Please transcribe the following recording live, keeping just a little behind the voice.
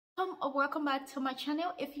or welcome back to my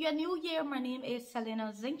channel. If you're new here, my name is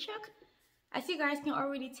Selina Zinchuk. As you guys can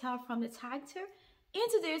already tell from the title, in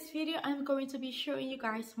today's video I'm going to be showing you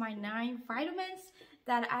guys my 9 vitamins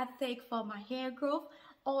that I take for my hair growth,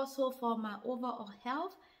 also for my overall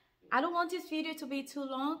health. I don't want this video to be too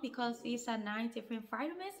long because these are 9 different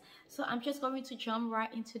vitamins, so I'm just going to jump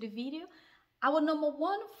right into the video. Our number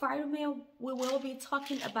 1 vitamin we will be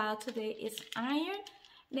talking about today is iron.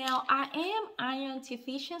 Now, I am iron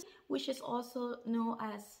deficient, which is also known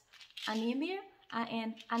as anemia. I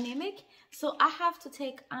am anemic, so I have to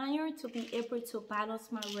take iron to be able to balance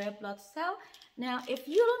my red blood cell. Now, if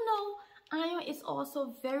you don't know, iron is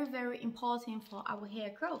also very important for our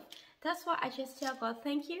hair growth. That's why I just tell God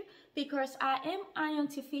thank you, because I am iron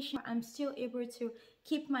deficient. I'm still able to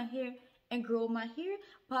keep my hair and grow my hair,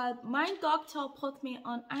 but my doctor put me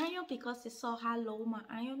on iron because they saw how low my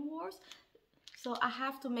iron was. So I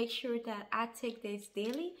have to make sure that I take this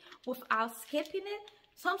daily without skipping it.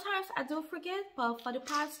 Sometimes I do forget, but for the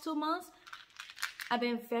past 2 months, I've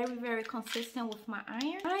been very consistent with my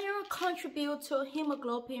iron. Iron contributes to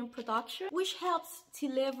hemoglobin production, which helps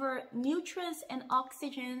deliver nutrients and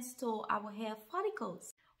oxygens to our hair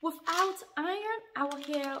follicles. Without iron, our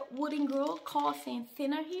hair wouldn't grow, causing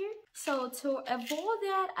thinner hair. So to avoid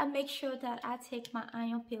that, I make sure that I take my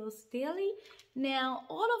iron pills daily. Now,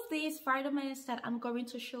 all of these vitamins that I'm going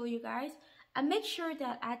to show you guys, I make sure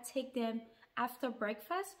that I take them after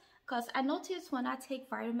breakfast, because I notice when I take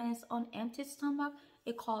vitamins on empty stomach,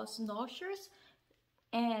 it causes nausea,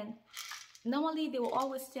 and normally they will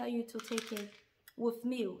always tell you to take it with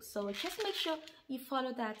meals. So just make sure you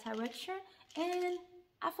follow that direction. And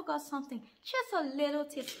I forgot something, just a little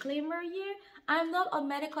disclaimer here. I'm not a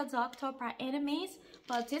medical doctor by any means,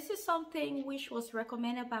 but this is something which was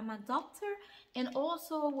recommended by my doctor, and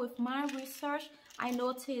also with my research, I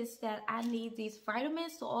noticed that I need these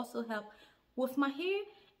vitamins to also help with my hair.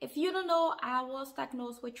 If you don't know, I was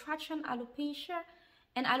diagnosed with traction alopecia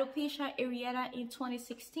and alopecia areata in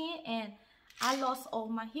 2016, and I lost all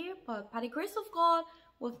my hair, but by the grace of God,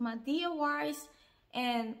 with my DIYs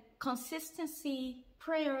and consistency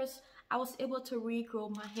prayers, I was able to regrow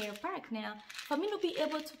my hair back. Now, for me to be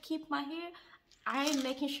able to keep my hair, I am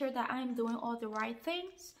making sure that I'm doing all the right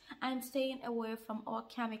things. I'm staying away from all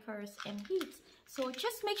chemicals and heat. So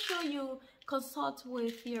just make sure you consult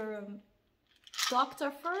with your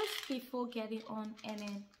doctor first before getting on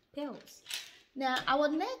any pills. Now, our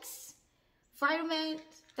next vitamin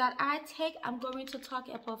that I take, I'm going to talk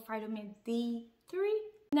about vitamin D3.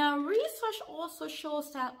 Now, research also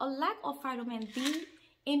shows that a lack of vitamin D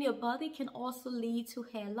in your body can also lead to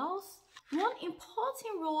hair loss. One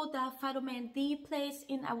important role that vitamin D plays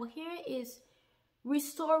in our hair is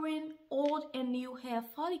restoring old and new hair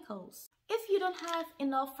follicles. If you don't have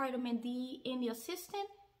enough vitamin D in your system,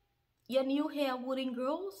 your new hair wouldn't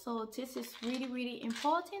grow. So this is really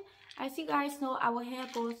important. As you guys know, our hair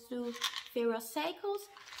goes through various cycles.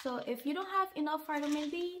 So if you don't have enough vitamin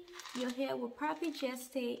D, your hair will probably just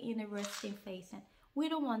stay in a resting phase, and we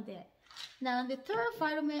don't want that. Now, the third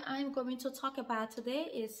vitamin I'm going to talk about today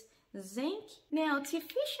is zinc. Now,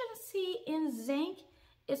 deficiency in zinc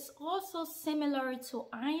is also similar to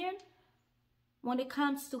iron when it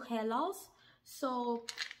comes to hair loss. So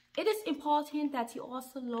it is important that you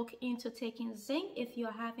also look into taking zinc if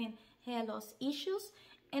you're having hair loss issues.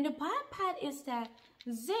 And the bad part is that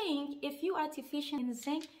zinc, if you are deficient in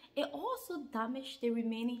zinc, it also damages the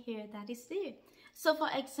remaining hair that is there. So for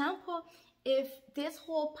example, if this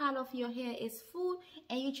whole part of your hair is full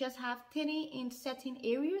and you just have thinning in certain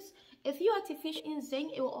areas, if you are deficient in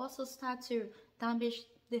zinc, it will also start to damage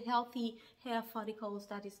the healthy hair follicles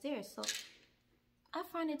that is there. So I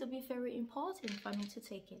find it to be very important for me to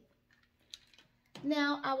take it.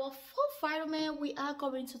 Now, our fourth vitamin we are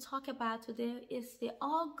going to talk about today is the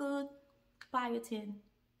all good biotin.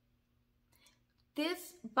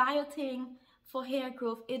 This biotin for hair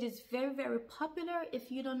growth, it is very popular. If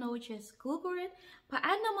you don't know, just Google it. But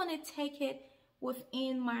I normally take it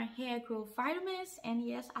within my hair growth vitamins, and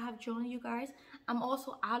yes, I have joined you guys. I'm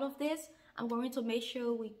also out of this. I'm going to make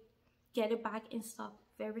sure we get it back in stock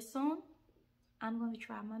very soon. I'm going to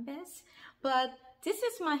try my best. But this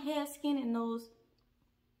is my hair, skin and nails.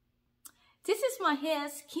 This is my hair,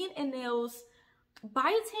 skin and nails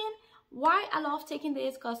biotin. Why I love taking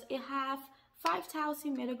this? Because it has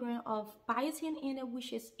 5,000 milligrams of biotin in it,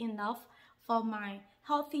 which is enough for my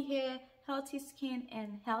healthy hair, healthy skin,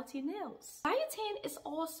 and healthy nails. Biotin is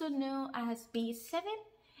also known as B7.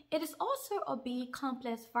 It is also a B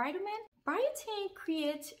complex vitamin. Biotin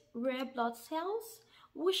creates red blood cells,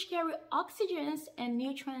 which carry oxygens and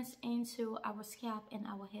nutrients into our scalp and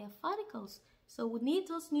our hair follicles. So we need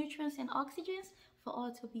those nutrients and oxygens for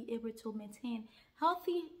us to be able to maintain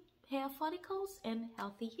healthy hair follicles and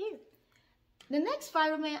healthy hair. The next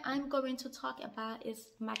vitamin I'm going to talk about is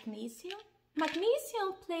magnesium.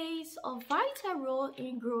 Magnesium plays a vital role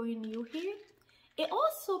in growing new hair. It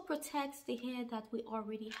also protects the hair that we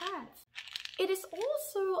already have. It is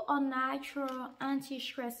also a natural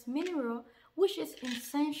anti-stress mineral, which is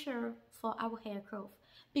essential for our hair growth,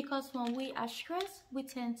 because when we are stressed, we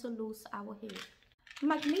tend to lose our hair.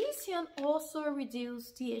 Magnesium also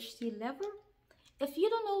reduces DHT level. If you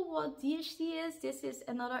don't know what DHT is, this is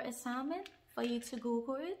another assignment for you to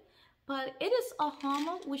Google it. But it is a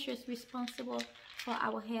hormone which is responsible for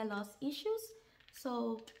our hair loss issues.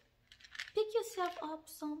 So pick yourself up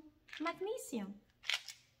some magnesium.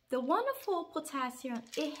 The wonderful potassium,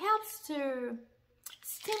 it helps to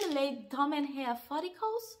stimulate dormant hair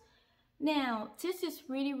follicles. Now, this is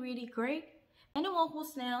really great. Anyone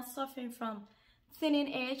who's now suffering from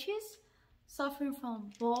thinning edges, suffering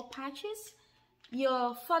from bald patches,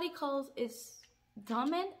 your follicles is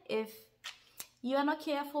dormant. If you are not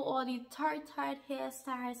careful, all the tight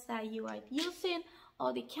hairstyles that you are using,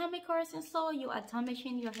 all the chemicals and so, you are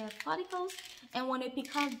damaging your hair follicles. And when it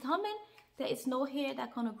becomes dormant, there is no hair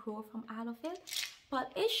that's gonna grow from out of it.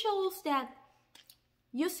 But it shows that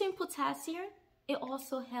using potassium, it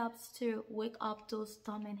also helps to wake up those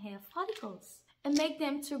dormant hair follicles and make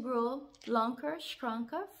them to grow longer,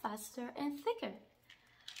 stronger, faster, and thicker.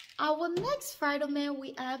 Our next vitamin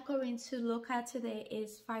we are going to look at today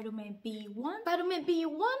is vitamin B1. Vitamin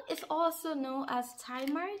B1 is also known as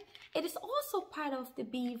thiamine. It is also part of the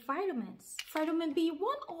B vitamins. Vitamin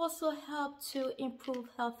B1 also helps to improve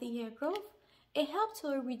healthy hair growth. It helps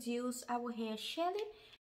to reduce our hair shedding.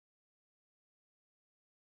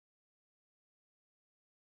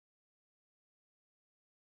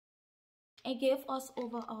 And give us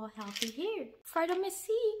overall healthy hair. Vitamin C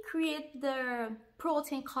creates the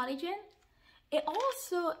protein collagen. It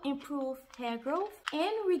also improves hair growth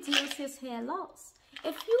and reduces hair loss.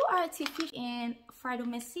 If you are deficient in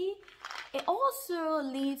vitamin C, it also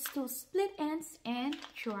leads to split ends and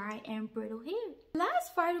dry and brittle hair.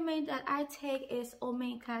 Last vitamin that I take is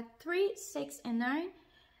omega 3, 6, and 9.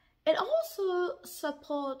 It also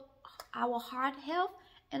supports our heart health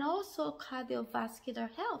and also cardiovascular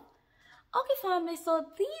health. Okay, family, so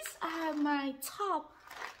these are my top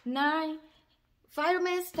 9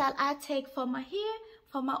 vitamins that I take for my hair,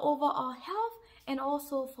 for my overall health, and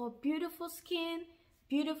also for beautiful skin,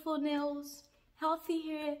 beautiful nails, healthy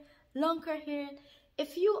hair, longer hair.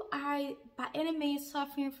 If you are by any means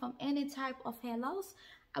suffering from any type of hair loss,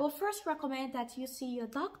 I will first recommend that you see your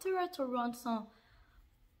doctor to run some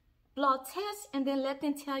blood tests and then let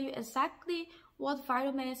them tell you exactly what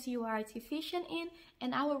vitamins you are deficient in,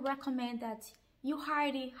 and I would recommend that you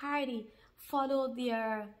highly follow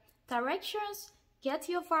their directions, get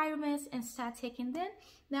your vitamins and start taking them.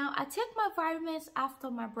 Now, I take my vitamins after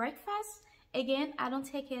my breakfast. Again, I don't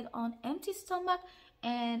take it on empty stomach,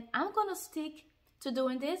 and I'm gonna stick to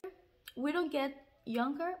doing this. We don't get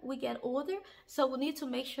younger, we get older, so we need to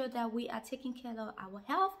make sure that we are taking care of our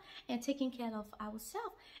health and taking care of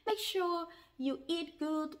ourselves. Make sure you eat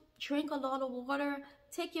good, drink a lot of water,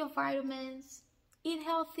 take your vitamins, eat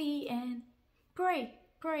healthy, and pray,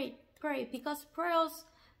 because prayers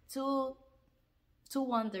do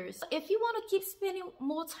wonders. If you want to keep spending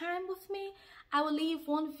more time with me, I will leave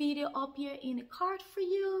one video up here in the card for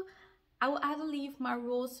you. I will either leave my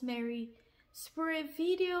rosemary spray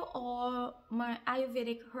video or my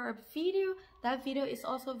Ayurvedic herb video. That video is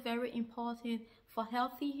also very important for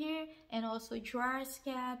healthy hair and also dry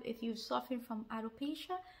scalp. If you're suffering from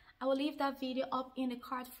alopecia, I will leave that video up in the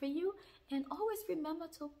card for you. And always remember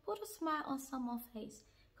to put a smile on someone's face,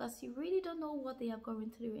 because you really don't know what they are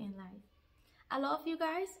going through in life. I love you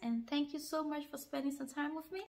guys, and thank you so much for spending some time with me.